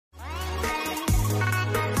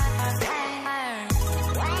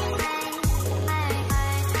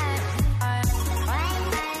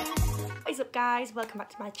guys, welcome back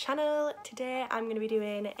to my channel. Today I'm going to be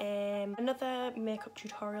doing another makeup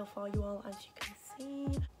tutorial for you all, as you can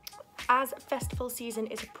see. As festival season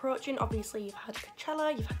is approaching, obviously you've had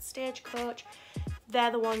Coachella, you've had Stagecoach.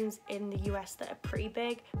 They're the ones in the US that are pretty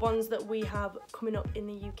big. Ones that we have coming up in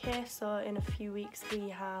the UK, so in a few weeks we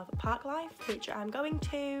have Parklife, which I'm going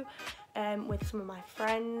to with some of my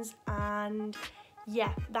friends, and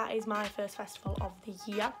yeah, that is my first festival of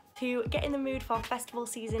the year. To get in the mood for festival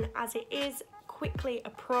season as it is quickly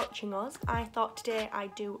approaching us, I thought today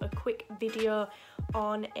I'd do a quick video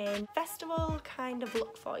on a festival kind of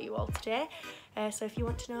look for you all today. So if you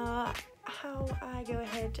want to know how I go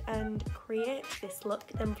ahead and create this look,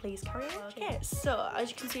 then please carry on. Okay, so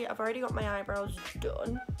as you can see, I've already got my eyebrows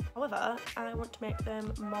done. However, I want to make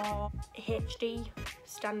them more HD,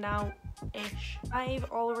 stand out-ish. I've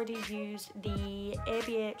already used the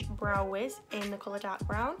ABH Brow Wiz in the colour dark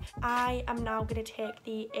brown. I am now going to take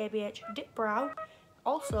the ABH Dip Brow,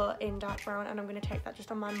 also in dark brown, and I'm going to take that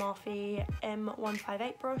just on my Morphe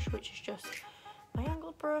M158 brush, which is just my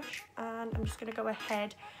angled brush, and I'm just going to go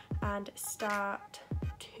ahead and start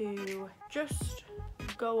to just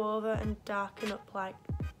go over and darken up like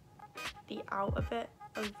the outer bit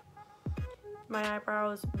of my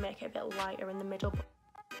eyebrows, make it a bit lighter in the middle.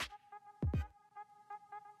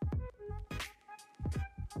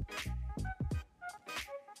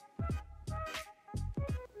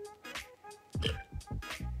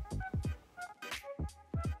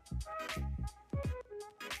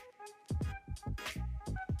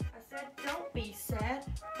 Don't be sad,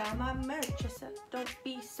 buy my merch. I said don't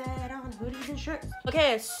be sad on hoodies and shirts.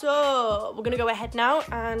 Okay, so we're gonna go ahead now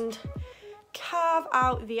and carve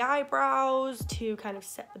out the eyebrows to kind of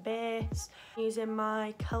set the base using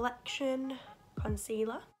my Collection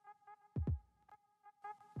concealer.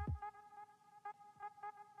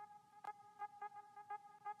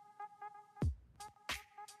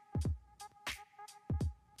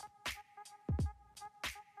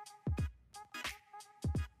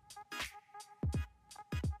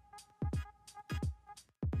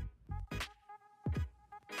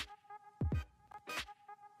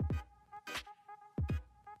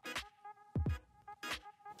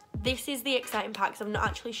 This is the exciting part because I've not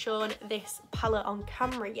actually shown this palette on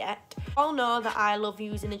camera yet. You all know that I love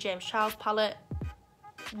using the James Charles palette.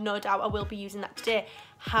 No doubt I will be using that today.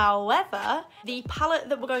 However, the palette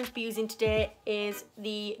that we're going to be using today is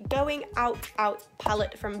the Going Out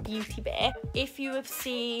palette from Beauty Bay. If you have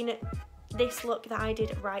seen this look that I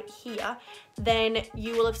did right here, then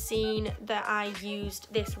you will have seen that I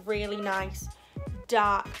used this really nice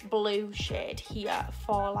dark blue shade here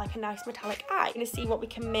for like a nice metallic eye. We're gonna see what we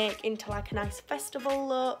can make into like a nice festival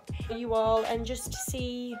look for you all and just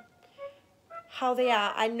see how they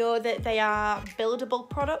are. I know that they are buildable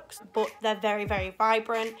products, but they're very, very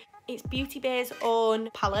vibrant. It's Beauty Bay's own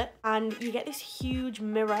palette, and you get this huge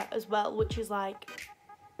mirror as well, which is like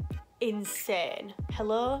insane.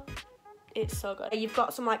 Hello? It's so good. You've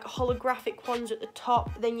got some like holographic ones at the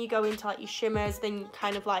top, then you go into like your shimmers, then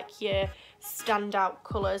kind of like your standout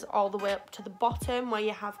colours all the way up to the bottom, where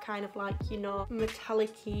you have kind of like, you know,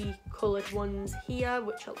 metallic-y coloured ones here,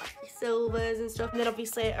 which are like your silvers and stuff. And then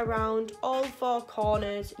obviously around all four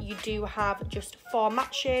corners you do have just 4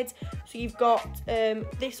 matte shades. So you've got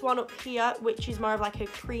this one up here, which is more of like a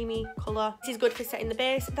creamy colour. This is good for setting the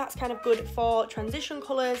base. That's kind of good for transition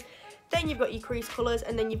colours. Then you've got your crease colours,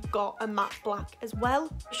 and then you've got a matte black as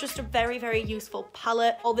well. It's just a very, very useful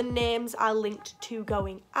palette. All the names are linked to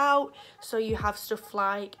Going Out. So you have stuff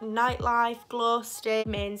like Nightlife, Glow Stick,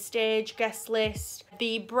 Main Stage, Guest List.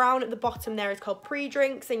 The brown at the bottom there is called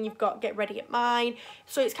Pre-Drinks, and you've got Get Ready at Mine.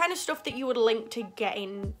 So it's kind of stuff that you would link to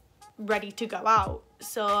getting ready to go out.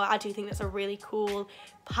 So I do think that's a really cool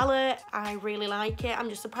palette. I really like it. I'm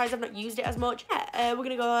just surprised I've not used it as much. Yeah, we're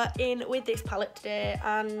gonna go in with this palette today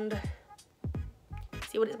and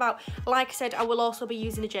see what it's about. Like I said, I will also be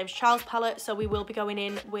using the James Charles palette, so we will be going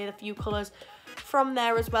in with a few colours from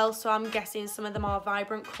there as well. So I'm guessing some of the more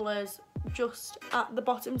vibrant colours just at the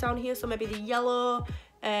bottom down here. So maybe the yellow,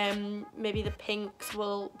 maybe the pinks.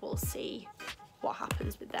 We'll see what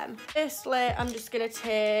happens with them. Firstly, I'm just gonna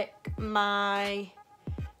take my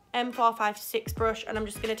M456 brush, and I'm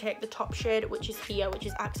just gonna take the top shade, which is here, which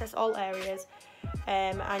is Access All Areas,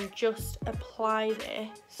 and just apply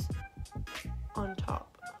this on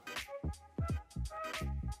top.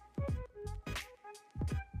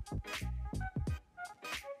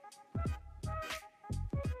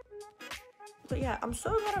 But yeah, I'm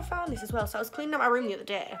so glad I found this as well. So I was cleaning out my room the other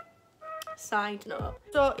day. Side note.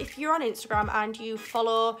 So if you're on Instagram and you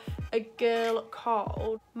follow a girl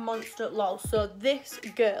called Monster Lol, so this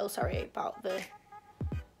girl, sorry about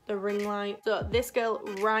the the ring light. So this girl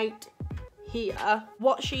right here,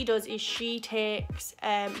 what she does is she takes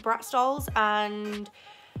brat dolls and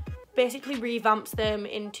basically revamps them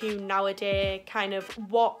into nowadays kind of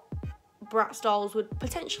what brat dolls would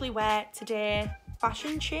potentially wear today.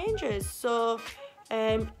 Fashion changes. So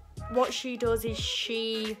what she does is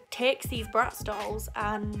she takes these brat dolls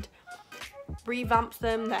and revamps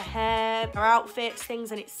them, their hair, their outfits,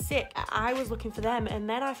 things, and it's sick. I was looking for them and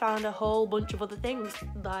then I found a whole bunch of other things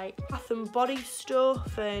like bath and body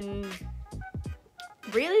stuff and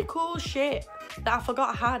really cool shit that I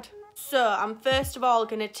forgot I had. So I'm first of all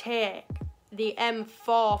gonna take the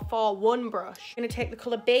M441 brush. I'm gonna take the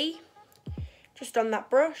colour B, just on that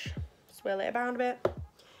brush, swirl it around a bit.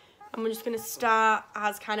 I'm just gonna start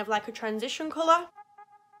as kind of like a transition colour.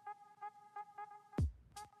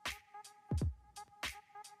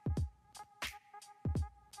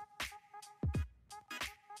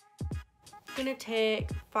 I'm gonna take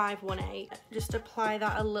 518, just apply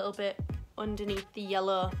that a little bit underneath the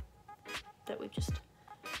yellow that we've just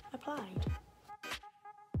applied.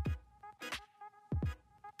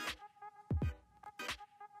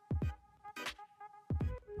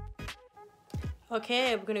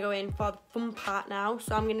 Okay, we're gonna go in for the fun part now.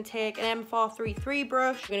 So I'm gonna take an M433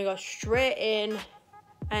 brush. I'm gonna go straight in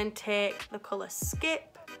and take the colour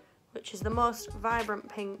Skip, which is the most vibrant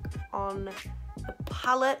pink on the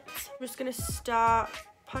palette. I'm just gonna start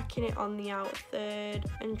packing it on the outer third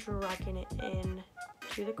and dragging it in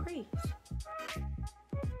to the crease.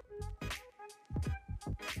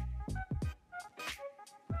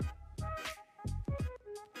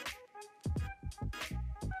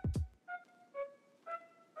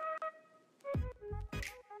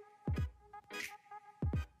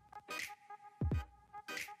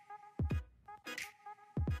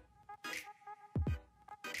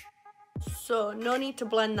 So no need to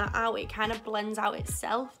blend that out, it kind of blends out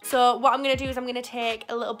itself. So what I'm going to do is I'm going to take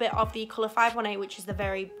a little bit of the colour 518, which is the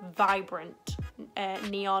very vibrant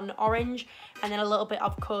neon orange, and then a little bit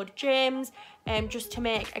of Code James, just to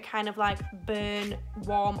make a kind of like burn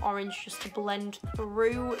warm orange, just to blend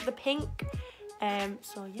through the pink.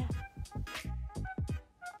 So yeah.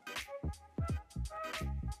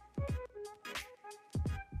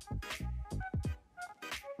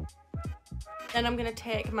 Then I'm going to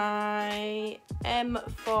take my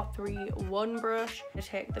M431 brush. I'm going to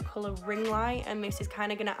take the colour Ring Light, and this is kind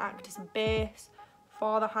of going to act as a base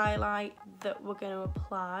for the highlight that we're going to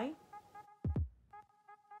apply.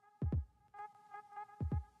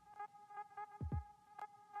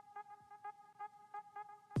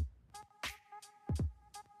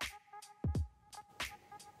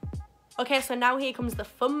 Okay, so now here comes the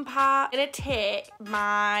fun part. I'm going to take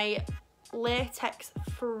my latex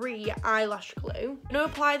free eyelash glue. I'm going to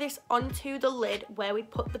apply this onto the lid where we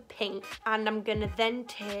put the pink, and I'm going to then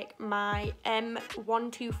take my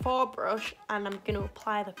M124 brush and I'm going to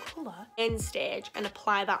apply the colour in stage and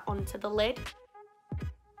apply that onto the lid.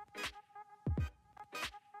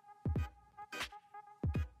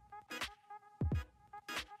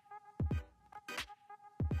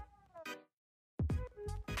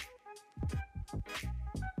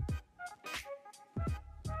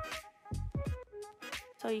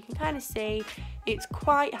 So you can kind of see it's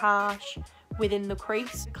quite harsh within the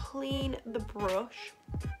crease. Clean the brush,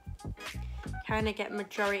 kind of get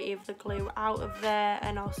majority of the glue out of there,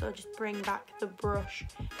 and also just bring back the brush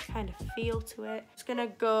kind of feel to it. Just gonna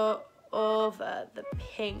go over the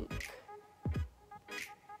pink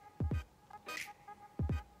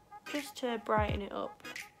just to brighten it up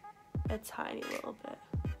a tiny little bit.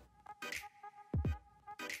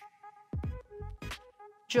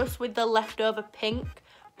 Just with the leftover pink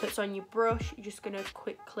that's on your brush, you're just gonna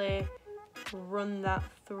quickly run that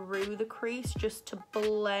through the crease just to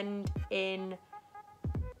blend in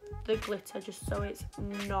the glitter, just so it's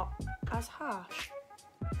not as harsh.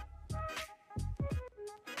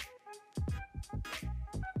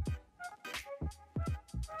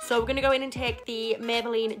 So we're gonna go in and take the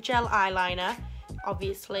Maybelline gel eyeliner,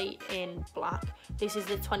 obviously in black. This is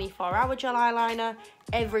the 24-hour gel eyeliner.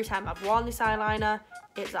 Every time I've worn this eyeliner,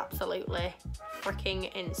 it's absolutely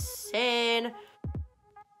freaking insane.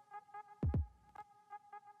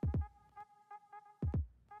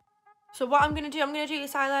 So what I'm going to do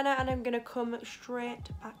this eyeliner and I'm going to come straight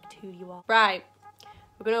back to you all. Right,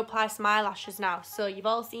 we're going to apply some eyelashes now. So you've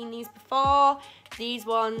all seen these before. These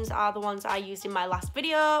ones are the ones I used in my last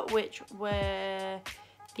video, which were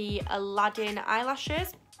the Aladdin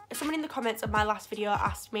eyelashes. Someone in the comments of my last video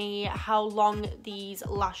asked me how long these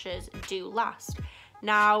lashes do last.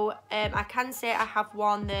 Now, I can say I have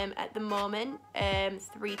worn them at the moment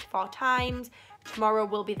 3 to 4 times. Tomorrow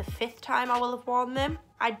will be the 5th time I will have worn them.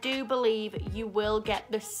 I do believe you will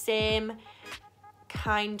get the same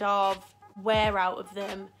kind of wear out of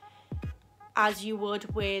them as you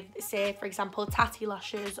would with, say, for example, tatty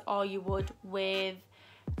lashes, or you would with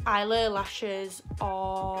eyeliner lashes,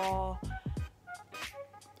 or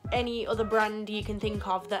any other brand you can think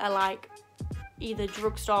of that are like either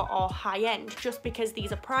drugstore or high-end. Just because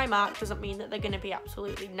these are Primark doesn't mean that they're going to be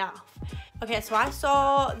absolutely naff. Okay, so I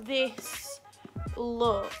saw this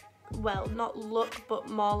look, well, not look, but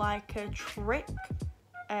more like a trick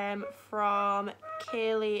from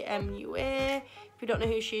Kaylee MUA. If you don't know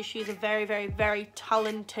who she is, she's a very, very, very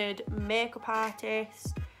talented makeup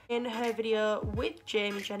artist. In her video with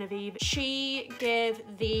Jamie Genevieve, she gave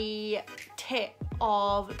the tip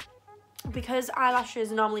of, because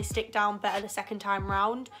eyelashes normally stick down better the second time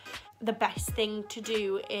round, the best thing to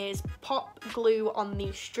do is pop glue on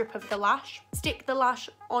the strip of the lash, stick the lash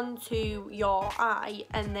onto your eye,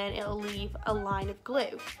 and then it'll leave a line of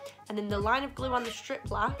glue. And then the line of glue on the strip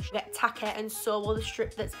lash will get tacky, and so will the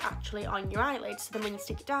strip that's actually on your eyelid. So then when you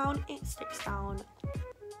stick it down, it sticks down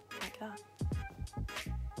like that.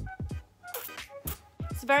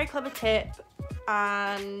 It's a very clever tip,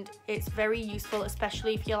 and it's very useful,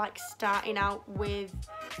 especially if you're like starting out with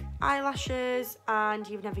eyelashes and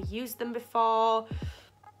you've never used them before,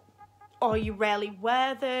 or you rarely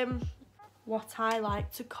wear them. What I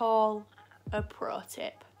like to call a pro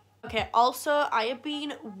tip. Okay, also I have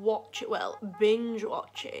been binge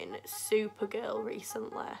watching Supergirl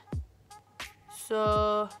recently,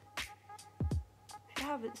 so if you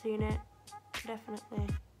haven't seen it, definitely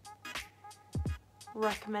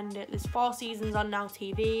recommend it. There's 4 seasons on Now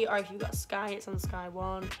TV, or if you've got Sky, it's on Sky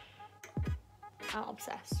One. I'm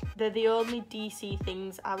obsessed. They're the only DC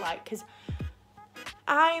things I like, because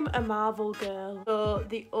I'm a Marvel girl, so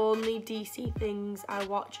the only DC things I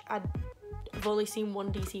watch, I've only seen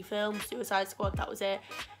one DC film, Suicide Squad, that was it.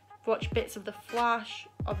 I've watched bits of The Flash,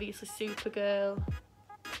 obviously Supergirl,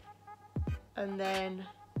 and then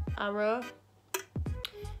Arrow,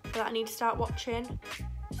 that I need to start watching,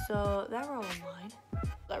 so they're all online.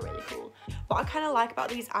 They're really cool. What I kind of like about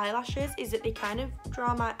these eyelashes is that they kind of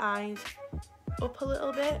draw my eyes up a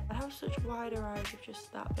little bit. I have such wider eyes if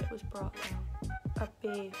just that bit was brought down. I'd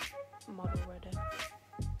be model ready.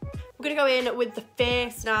 We're gonna go in with the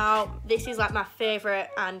face now. This is like my favourite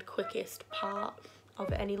and quickest part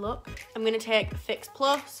of any look. I'm gonna take Fix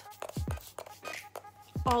Plus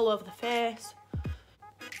all over the face.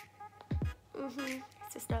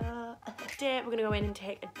 Sister. Today we're gonna go in and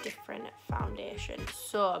take a different foundation.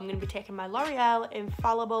 So I'm gonna be taking my L'Oreal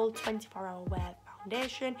Infallible 24-hour wear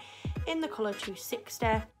foundation in the colour 260.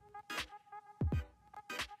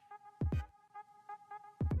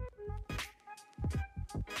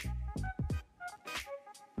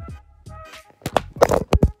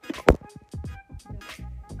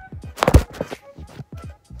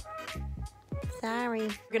 Sorry.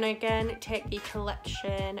 We're gonna again take the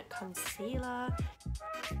Collection concealer.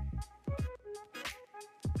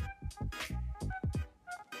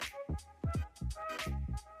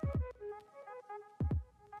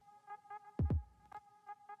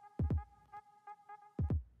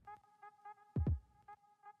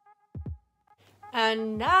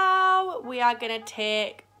 And now we are gonna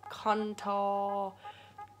take contour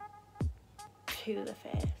to the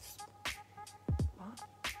face. What?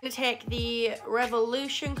 I'm gonna take the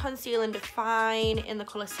Revolution Conceal and Define in the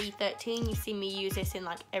colour C13. You see me use this in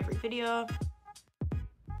like every video.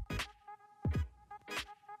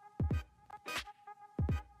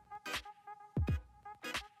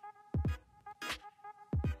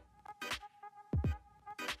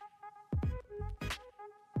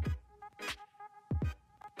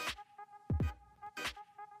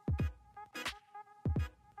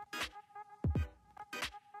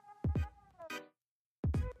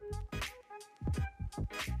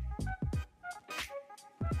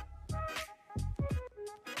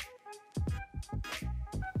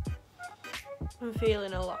 I'm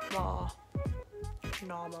feeling a lot more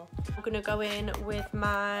normal. I'm gonna go in with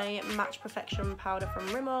my Match Perfection powder from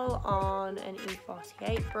Rimmel on an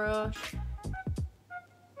E48 brush.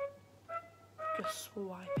 Just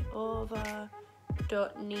swipe it over.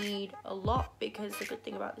 Don't need a lot, because the good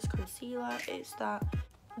thing about this concealer is that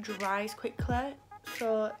it dries quickly,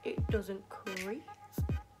 so it doesn't crease.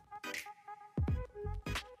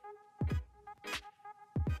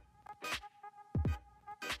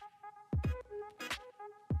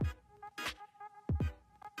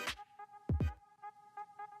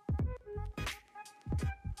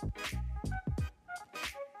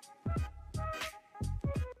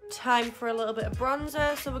 Time for a little bit of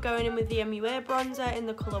bronzer, so we're going in with the MUA bronzer in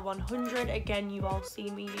the colour 100. Again, you've all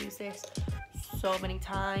seen me use this so many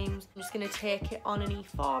times. I'm just going to take it on an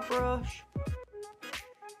E4 brush.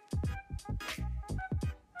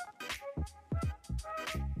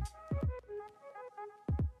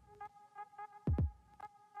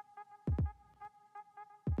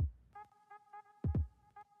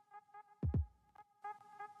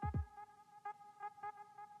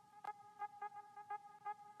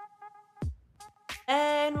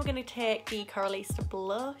 And we're going to take the Coralista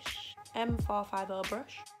blush, M450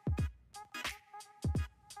 brush.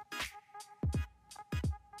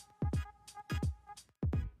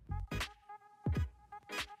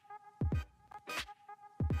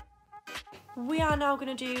 We are now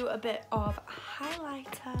going to do a bit of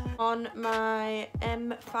highlighter. On my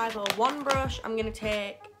M501 brush, I'm going to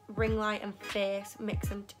take Ring Light and Face, mix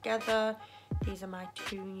them together. These are my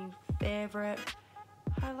two new favourite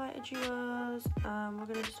highlighter duos. We're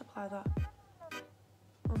going to just apply that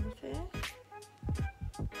on the face.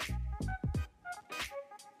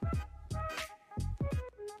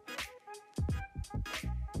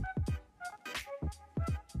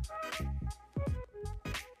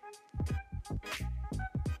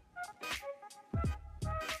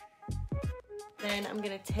 Then I'm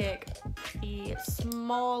going to take the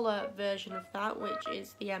smaller version of that, which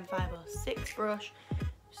is the M506 brush.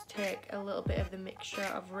 Just take a little bit of the mixture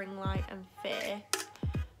of Ring Light and Face,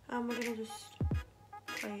 and we're going to just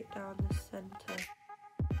lay it down the centre.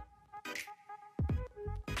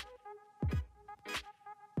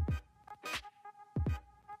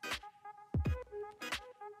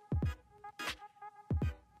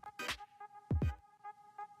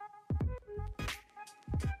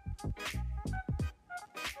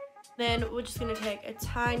 Then we're just going to take a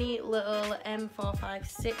tiny little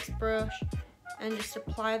M456 brush and just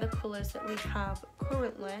apply the colours that we have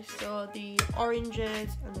currently, so the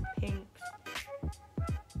oranges and the pinks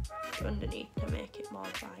underneath to make it more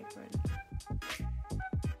vibrant.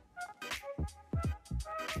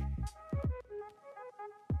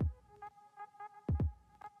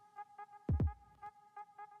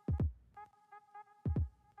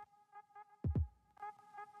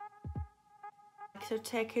 So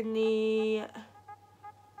taking the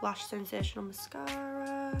Lash Sensational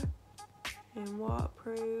mascara in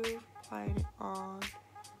waterproof, applying it on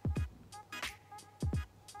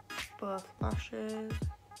both lashes.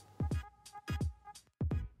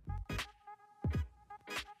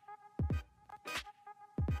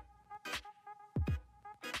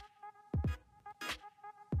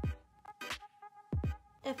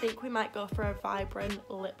 I think we might go for a vibrant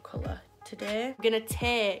lip colour today. I'm going to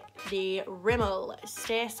take the Rimmel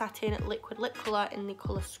Stay Satin Liquid Lip Colour in the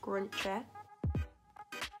colour Scrunchy.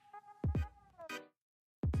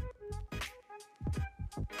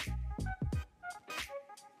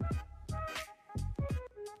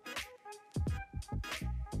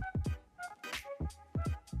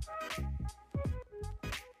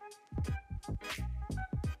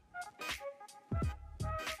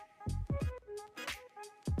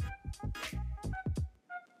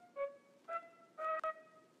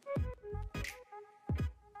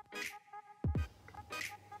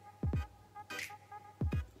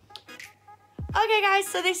 Okay guys,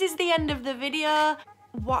 so this is the end of the video.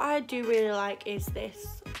 What I do really like is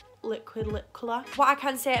this liquid lip colour. What I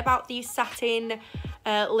can say about these satin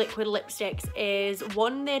liquid lipsticks is,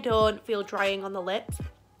 one, they don't feel drying on the lips.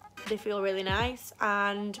 They feel really nice,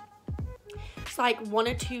 and it's like one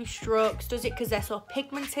or two strokes does it because they're so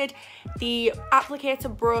pigmented. The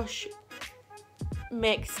applicator brush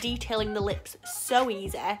makes detailing the lips so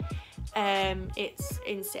easy. It's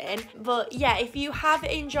insane. But yeah, if you have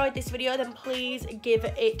enjoyed this video, then please give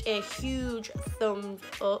it a huge thumbs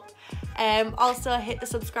up. Also hit the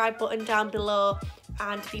subscribe button down below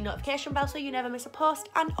and the notification bell so you never miss a post,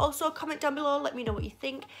 and also comment down below, let me know what you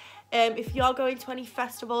think. If you're going to any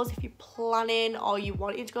festivals, if you're planning or you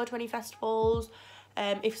wanting to go to any festivals,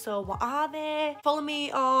 if so, what are they? Follow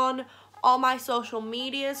me on all my social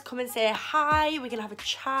medias, come and say hi, we can have a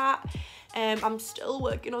chat. I'm still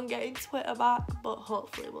working on getting Twitter back, but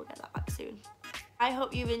hopefully we'll get that back soon. I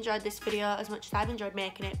hope you've enjoyed this video as much as I've enjoyed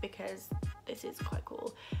making it, because this is quite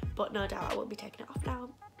cool, but no doubt I won't be taking it off now.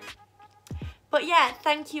 But yeah,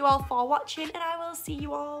 thank you all for watching, and I will see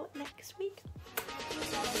you all next week.